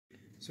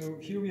So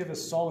here we have a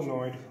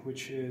solenoid,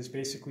 which is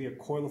basically a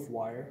coil of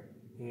wire,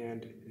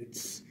 and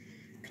it's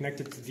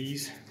connected to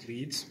these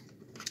leads,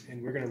 and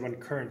we're going to run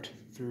current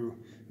through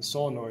the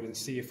solenoid and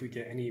see if we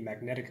get any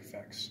magnetic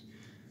effects.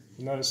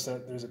 You'll notice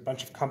that there's a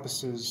bunch of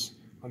compasses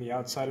on the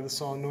outside of the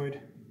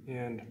solenoid,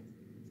 and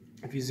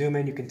if you zoom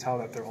in you can tell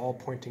that they're all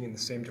pointing in the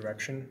same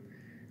direction,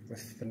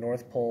 with the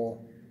north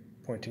pole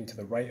pointing to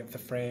the right of the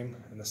frame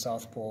and the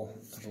south pole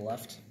to the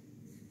left.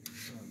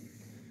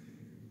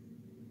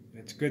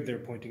 It's good they're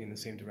pointing in the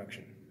same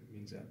direction. It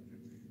means that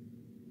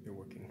they're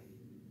working.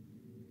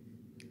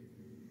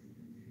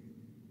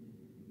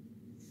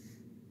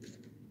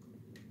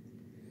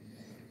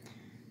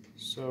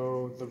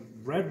 So the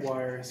red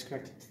wire is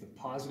connected to the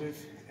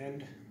positive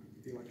end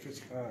of the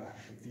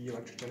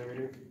electric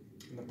generator,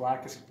 and the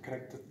black is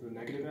connected to the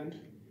negative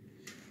end.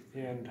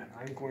 And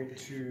I'm going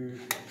to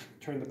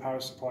turn the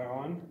power supply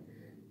on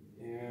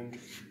and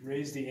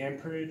raise the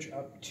amperage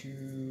up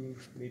to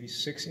maybe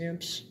 6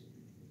 amps.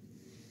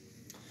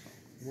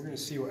 We're going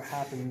to see what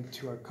happened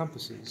to our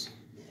compasses.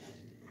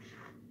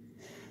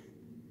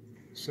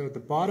 So at the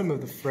bottom of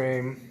the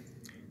frame,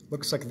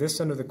 looks like this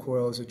end of the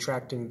coil is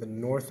attracting the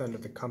north end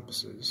of the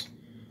compasses,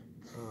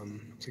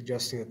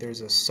 suggesting that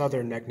there's a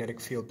southern magnetic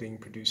field being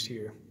produced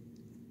here.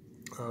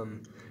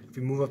 If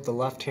we move up the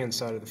left-hand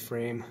side of the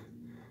frame,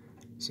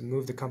 so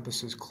move the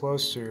compasses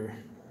closer,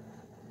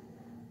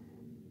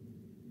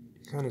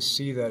 you kind of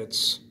see that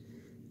it's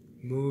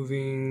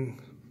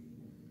moving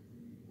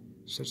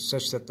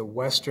such that the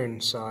western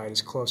side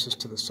is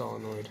closest to the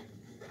solenoid,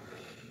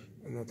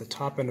 and at the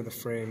top end of the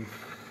frame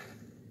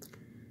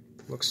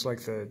looks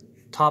like the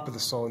top of the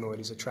solenoid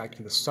is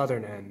attracting the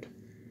southern end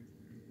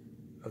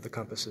of the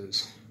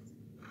compasses.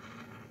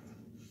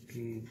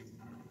 And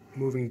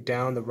moving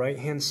down the right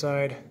hand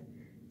side,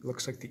 it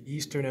looks like the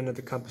eastern end of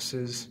the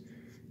compasses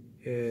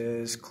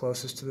is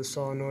closest to the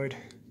solenoid,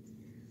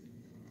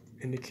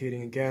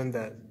 indicating again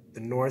that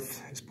the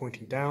north is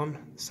pointing down,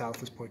 the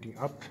south is pointing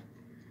up.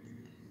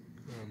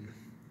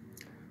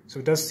 So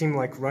it does seem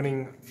like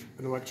running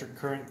an electric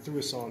current through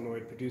a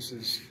solenoid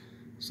produces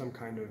some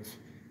kind of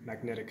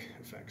magnetic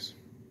effects.